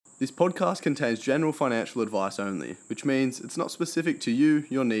This podcast contains general financial advice only, which means it's not specific to you,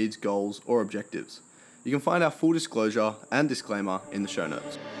 your needs, goals, or objectives. You can find our full disclosure and disclaimer in the show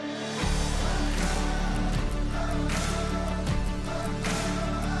notes.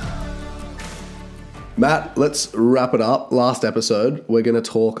 Matt, let's wrap it up. Last episode, we're going to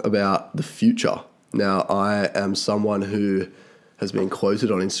talk about the future. Now, I am someone who has been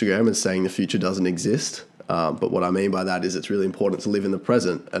quoted on Instagram as saying the future doesn't exist. But what I mean by that is it's really important to live in the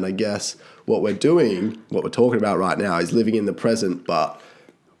present. And I guess what we're talking about right now is living in the present, but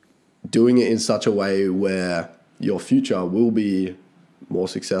doing it in such a way where your future will be more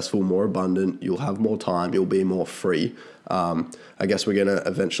successful, more abundant, you'll have more time, you'll be more free. I guess we're going to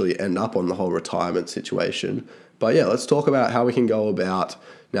eventually end up on the whole retirement situation. But yeah, let's talk about how we can go about,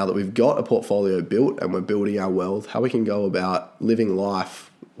 now that we've got a portfolio built and we're building our wealth, how we can go about living life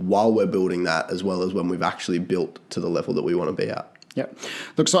while we're building that, as well as when we've actually built to the level that we want to be at. Yep.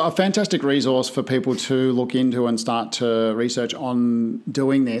 Look, so a fantastic resource for people to look into and start to research on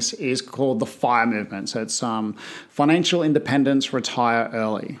doing this is called the FIRE movement. So it's Financial Independence, Retire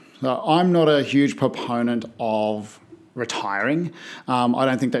Early. So I'm not a huge proponent of retiring. I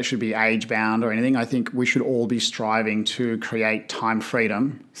don't think that should be age-bound or anything. I think we should all be striving to create time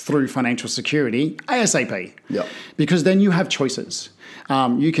freedom through financial security ASAP. Yep. Because then you have choices.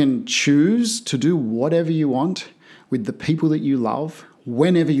 You can choose to do whatever you want with the people that you love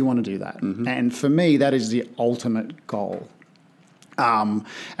whenever you want to do that. Mm-hmm. And for me, that is the ultimate goal. And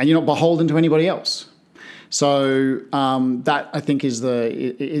you're not beholden to anybody else. So that, I think, is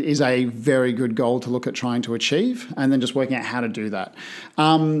a very good goal to look at trying to achieve, and then just working out how to do that.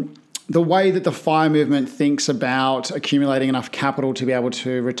 The way that the FIRE movement thinks about accumulating enough capital to be able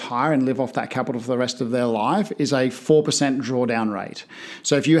to retire and live off that capital for the rest of their life is a 4% drawdown rate.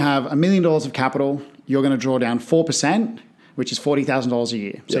 So if you have $1 million of capital, you're going to draw down 4%, which is $40,000 a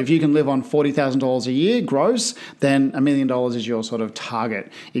year. So if you can live on $40,000 a year gross, then $1 million is your sort of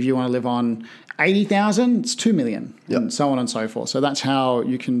target. If you want to live on 80,000, it's 2 million, and so on and so forth. So that's how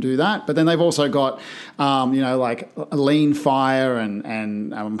you can do that. But then they've also got, like a lean FIRE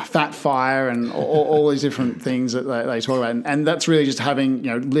and fat FIRE and all these different things that they talk about. And that's really just having,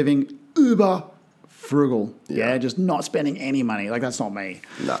 living uber frugal. Yeah. Just not spending any money. Like, that's not me.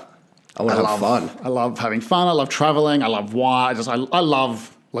 No. I want to have fun. I love having fun. I love traveling. I love wine. I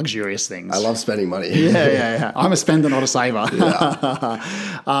love luxurious things. I love spending money. Yeah. I'm a spender, not a saver.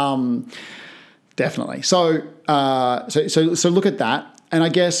 Yeah. Definitely. So look at that. And I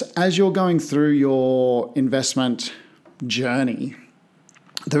guess as you're going through your investment journey,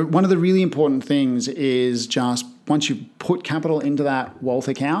 one of the really important things is just once you put capital into that wealth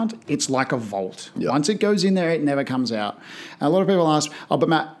account, it's like a vault. Yep. Once it goes in there, it never comes out. And a lot of people ask, but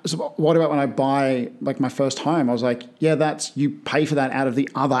Matt, so what about when I buy like my first home? I was like, yeah, you pay for that out of the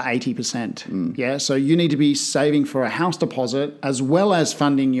other 80%. Yeah. So you need to be saving for a house deposit as well as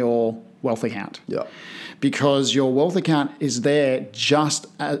funding your wealth account. Yeah. Because your wealth account is there just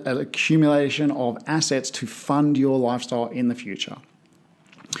an accumulation of assets to fund your lifestyle in the future.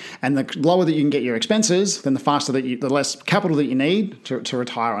 And the lower that you can get your expenses, then the less capital that you need to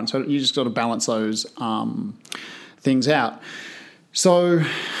retire on. So you just got to balance those things out. So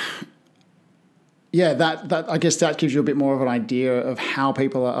yeah, that I guess that gives you a bit more of an idea of how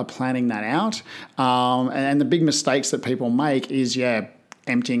people are planning that out. And the big mistakes that people make is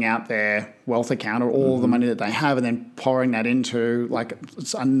emptying out their wealth account or all the money that they have and then pouring that into like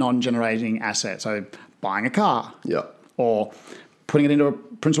a non-generating asset. So buying a car. Yeah. Or putting it into a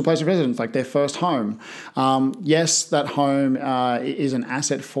principal place of residence, like their first home. Yes, that home is an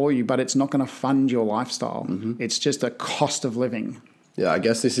asset for you, but it's not going to fund your lifestyle. Mm-hmm. It's just a cost of living. Yeah, I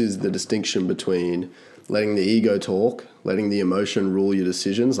guess this is the distinction between letting the ego talk, letting the emotion rule your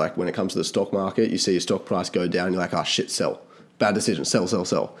decisions. Like when it comes to the stock market, you see your stock price go down, you're like, oh shit, sell. Bad decision,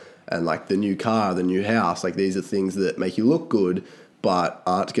 sell. And like the new car, the new house, like these are things that make you look good, but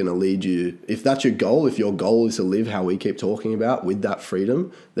aren't going to lead you. If that's your goal, if your goal is to live how we keep talking about with that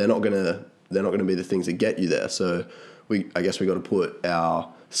freedom, they're not going to be the things that get you there. So I guess we got to put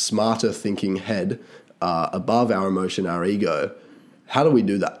our smarter thinking head above our emotion, our ego. How do we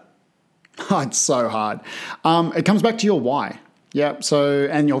do that? Oh, it's so hard. It comes back to your why. Yeah. So,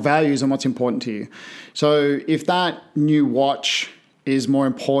 and your values and what's important to you. So if that new watch is more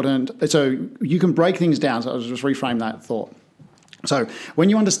important, so you can break things down. So I'll just reframe that thought. So when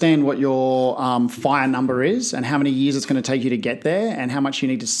you understand what your FIRE number is and how many years it's going to take you to get there and how much you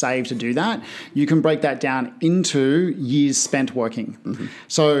need to save to do that, you can break that down into years spent working. Mm-hmm.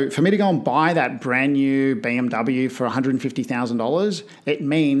 So for me to go and buy that brand new BMW for $150,000, it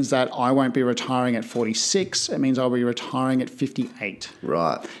means that I won't be retiring at 46. It means I'll be retiring at 58.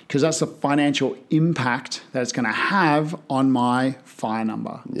 Right. Because that's the financial impact that it's going to have on my FIRE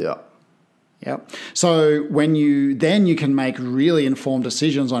number. Yeah. Yep. So you can make really informed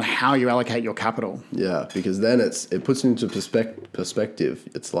decisions on how you allocate your capital. Yeah, because then it puts it into perspective.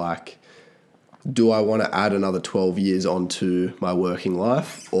 It's like, do I want to add another 12 years onto my working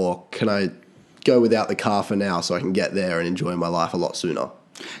life, or can I go without the car for now so I can get there and enjoy my life a lot sooner?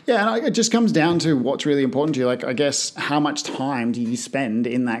 Yeah, and it just comes down to what's really important to you. Like, I guess, how much time do you spend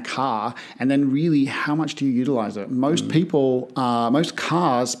in that car? And then really, how much do you utilize it? Most most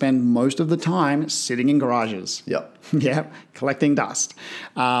cars spend most of the time sitting in garages. Yep. Yeah, collecting dust.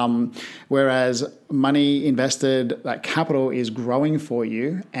 Whereas money invested, that capital is growing for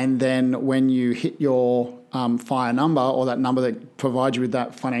you. And then when you hit your FIRE number, or that number that provides you with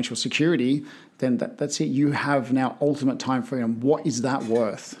that financial security, then that's it. You have now ultimate time freedom. What is that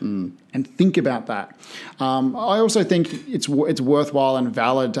worth? And think about that. I also think it's worthwhile and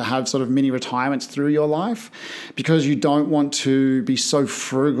valid to have sort of mini retirements through your life, because you don't want to be so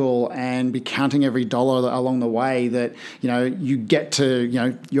frugal and be counting every dollar along the way that, you get to,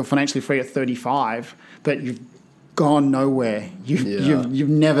 you're financially free at 35, but you've gone nowhere. You've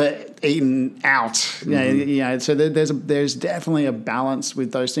never eaten out. So there's definitely a balance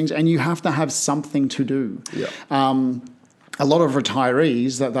with those things, and you have to have something to do. Yeah. A lot of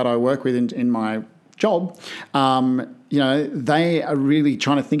retirees that I work with in my job, they are really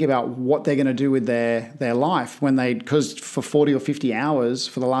trying to think about what they're going to do with their life because for 40 or 50 hours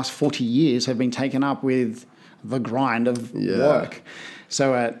for the last 40 years have been taken up with the grind of work.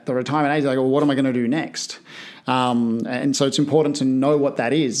 So at the retirement age, they go, well, what am I going to do next? And so it's important to know what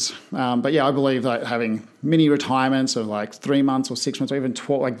that is. But I believe that having mini retirements of like 3 months or 6 months or even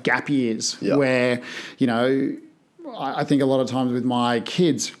 12, like gap years, where, I think a lot of times with my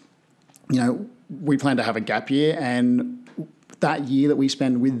kids, we plan to have a gap year, and that year that we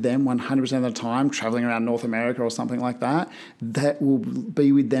spend with them 100% of the time traveling around North America or something like that, that will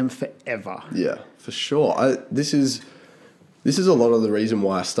be with them forever. Yeah, for sure. This is a lot of the reason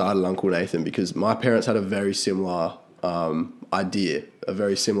why I started Uncle Nathan, because my parents had a very similar idea, a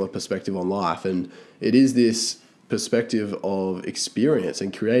very similar perspective on life. And it is this perspective of experience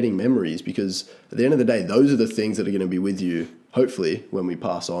and creating memories, because at the end of the day, those are the things that are going to be with you, hopefully, when we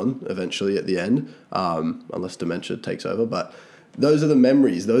pass on eventually at the end, unless dementia takes over. But those are the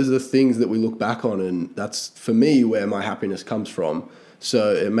memories. Those are the things that we look back on. And that's, for me, where my happiness comes from.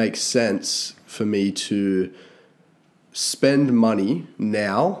 So it makes sense for me to spend money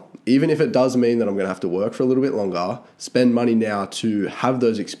now, even if it does mean that I'm going to have to work for a little bit longer, spend money now to have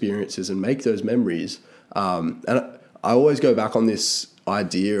those experiences and make those memories. And I always go back on this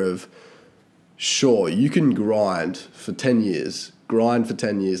idea of, sure, you can grind for 10 years,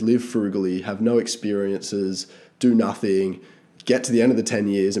 live frugally, have no experiences, do nothing, get to the end of the 10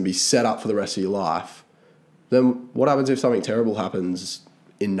 years and be set up for the rest of your life. Then what happens if something terrible happens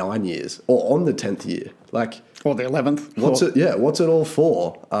in 9 years or on the 10th year? Or the 11th. What's it all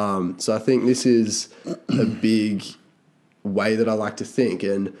for? So I think this is a big way that I like to think.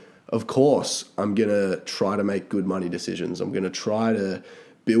 And of course, I'm going to try to make good money decisions. I'm going to try to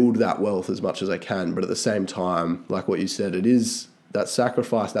build that wealth as much as I can. But at the same time, like what you said, it is that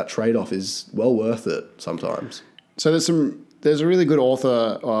sacrifice, that trade-off is well worth it sometimes. So there's a really good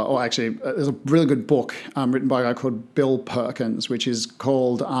author, or actually there's a really good book written by a guy called Bill Perkins, which is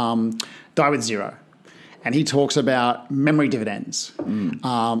called Die with Zero. And he talks about memory dividends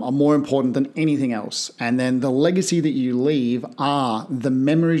are more important than anything else. And then the legacy that you leave are the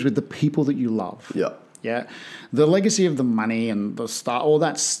memories with the people that you love. Yeah. Yeah. The legacy of the money and the stuff, all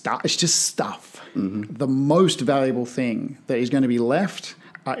that stuff, it's just stuff. Mm-hmm. The most valuable thing that is going to be left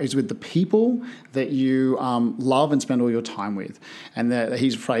is with the people that you love and spend all your time with. And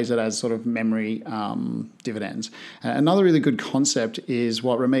he's phrased it as sort of memory dividends. Another really good concept is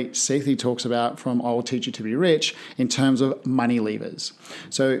what Ramit Sethi talks about from I Will Teach You to Be Rich in terms of money levers.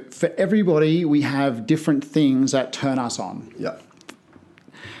 So for everybody, we have different things that turn us on. Yeah.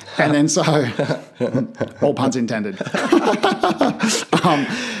 And then all puns intended.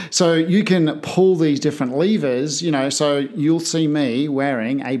 So you can pull these different levers, so you'll see me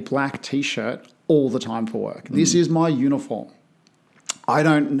wearing a black T-shirt all the time for work. This is my uniform. I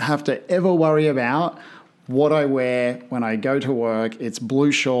don't have to ever worry about what I wear when I go to work, it's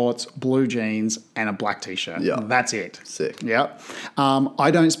blue shorts, blue jeans, and a black t-shirt. Yeah. That's it. Sick. Yeah.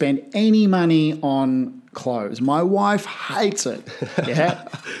 I don't spend any money on clothes. My wife hates it. Yeah.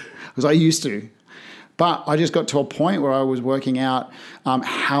 Because I used to. But I just got to a point where I was working out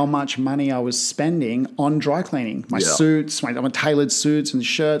how much money I was spending on dry cleaning. My suits, my tailored suits and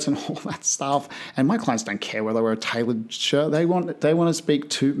shirts and all that stuff. And my clients don't care whether I wear a tailored shirt. They want to speak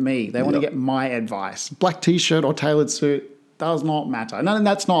to me. They want to get my advice. Black t-shirt or tailored suit does not matter. And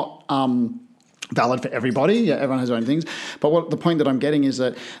that's not valid for everybody. Yeah, everyone has their own things. But the point that I'm getting is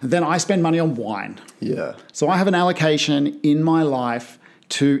that then I spend money on wine. Yeah. So I have an allocation in my life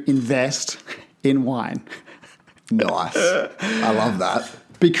to invest in wine. Nice. I love that.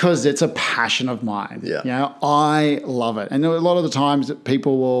 Because it's a passion of mine. Yeah. You know, I love it. And a lot of the times that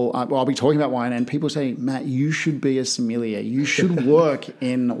people will, I'll be talking about wine and people say, Matt, you should be a sommelier. You should work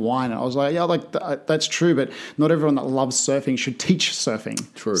in wine. And I was like, yeah, that's true, but not everyone that loves surfing should teach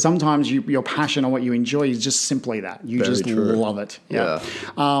surfing. True. Sometimes your passion or what you enjoy is just simply that. You Very just true. love it. Yeah.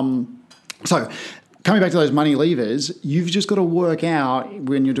 So coming back to those money levers, you've just got to work out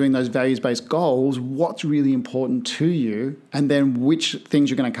when you're doing those values-based goals, what's really important to you, and then which things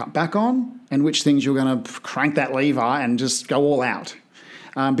you're going to cut back on and which things you're going to crank that lever and just go all out.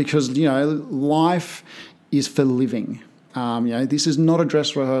 Because, life is for living. This is not a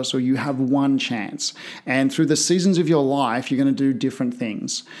dress rehearsal. You have one chance. And through the seasons of your life, you're going to do different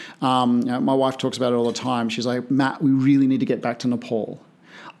things. My wife talks about it all the time. She's like, Matt, we really need to get back to Nepal.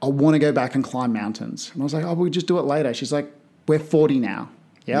 I want to go back and climb mountains. And I was like, oh, we'll just do it later. She's like, we're 40 now.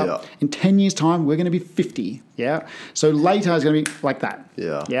 Yeah. In 10 years' time, we're going to be 50. Yeah. So later is going to be like that.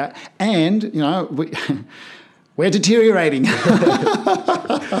 Yeah. Yeah. And, we're deteriorating.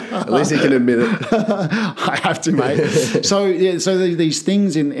 At least you can admit it. I have to, mate. So these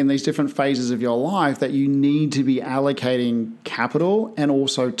things in these different phases of your life that you need to be allocating capital and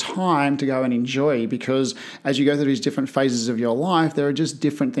also time to go and enjoy, because as you go through these different phases of your life, there are just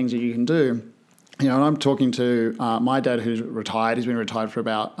different things that you can do. And I'm talking to my dad who's retired. He's been retired for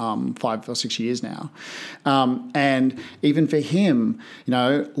about 5 or 6 years now. And even for him,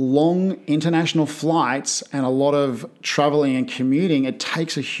 long international flights and a lot of traveling and commuting, it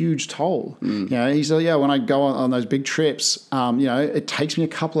takes a huge toll. He said, when I go on those big trips, it takes me a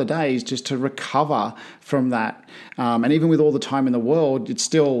couple of days just to recover from that. And even with all the time in the world, it's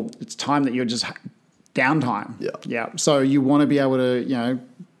time that you're just downtime. Yeah. So you want to be able to,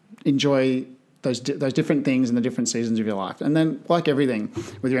 enjoy those different things in the different seasons of your life. And then, like everything,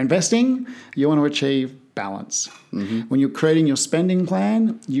 with your investing, you want to achieve balance. Mm-hmm. When you're creating your spending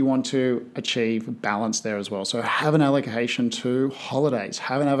plan, you want to achieve balance there as well. So have an allocation to holidays.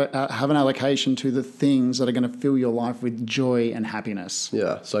 Have an allocation to the things that are going to fill your life with joy and happiness.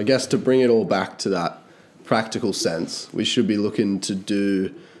 Yeah. So I guess to bring it all back to that practical sense, we should be looking to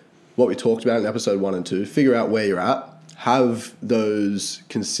do what we talked about in episode 1 and 2, figure out where you're at, have those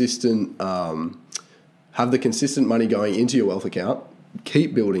consistent, have the consistent money going into your wealth account,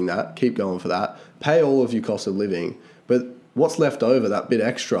 keep building that, keep going for that, pay all of your cost of living, but what's left over, that bit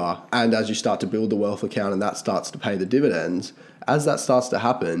extra, and as you start to build the wealth account and that starts to pay the dividends, as that starts to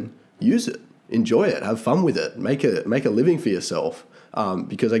happen, use it, enjoy it, have fun with it, make a living for yourself.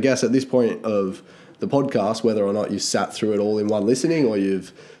 Because I guess at this point of the podcast, whether or not you sat through it all in one listening or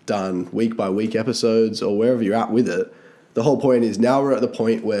you've done week by week episodes or wherever you're at with it, the whole point is now we're at the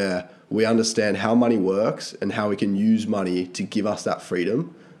point where we understand how money works and how we can use money to give us that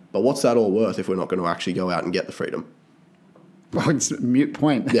freedom. But what's that all worth if we're not going to actually go out and get the freedom? Well, it's a mute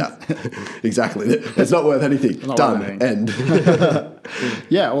point. Yeah, exactly. It's not worth anything. Done. End.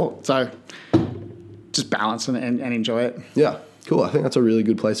 Yeah, well, so just balance and enjoy it. Yeah, cool. I think that's a really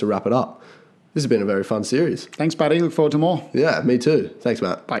good place to wrap it up. This has been a very fun series. Thanks, buddy. Look forward to more. Yeah, me too. Thanks,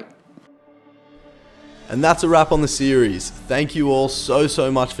 Matt. Bye. And that's a wrap on the series. Thank you all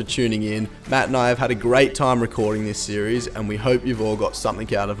so much for tuning in. Matt and I have had a great time recording this series, and we hope you've all got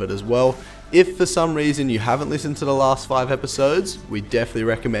something out of it as well. If for some reason you haven't listened to the last 5 episodes, we definitely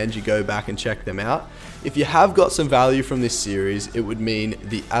recommend you go back and check them out. If you have got some value from this series, it would mean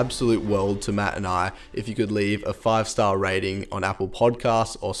the absolute world to Matt and I if you could leave a 5-star rating on Apple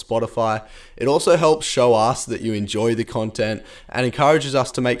Podcasts or Spotify. It also helps show us that you enjoy the content and encourages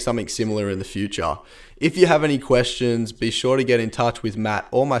us to make something similar in the future. If you have any questions, be sure to get in touch with Matt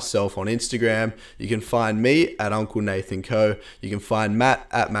or myself on Instagram. You can find me at Uncle Nathan Co. You can find Matt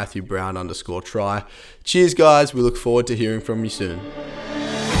at MatthewBrown_try. Cheers, guys. We look forward to hearing from you soon.